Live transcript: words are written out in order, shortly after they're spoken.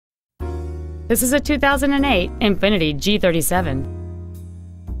This is a 2008 Infiniti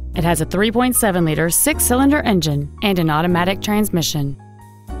G37. It has a 3.7-liter six-cylinder engine and an automatic transmission.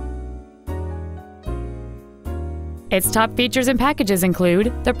 Its top features and packages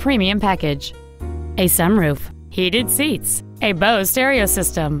include the Premium Package, a sunroof, heated seats, a Bose stereo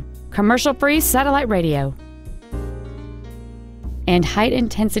system, commercial-free satellite radio, and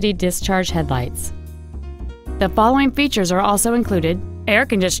high-intensity discharge headlights. The following features are also included: air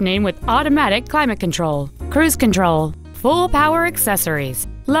conditioning with automatic climate control, cruise control, full power accessories,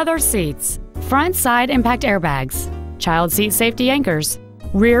 leather seats, front side impact airbags, child seat safety anchors,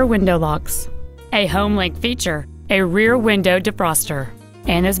 rear window locks, a home link feature, a rear window defroster,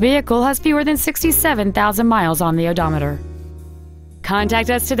 and this vehicle has fewer than 67,000 miles on the odometer.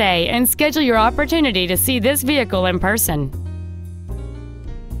 Contact us today and schedule your opportunity to see this vehicle in person.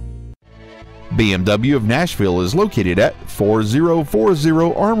 BMW of Nashville is located at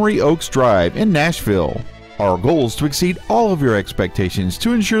 4040 Armory Oaks Drive in Nashville. Our goal is to exceed all of your expectations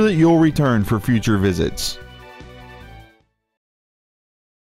to ensure that you'll return for future visits.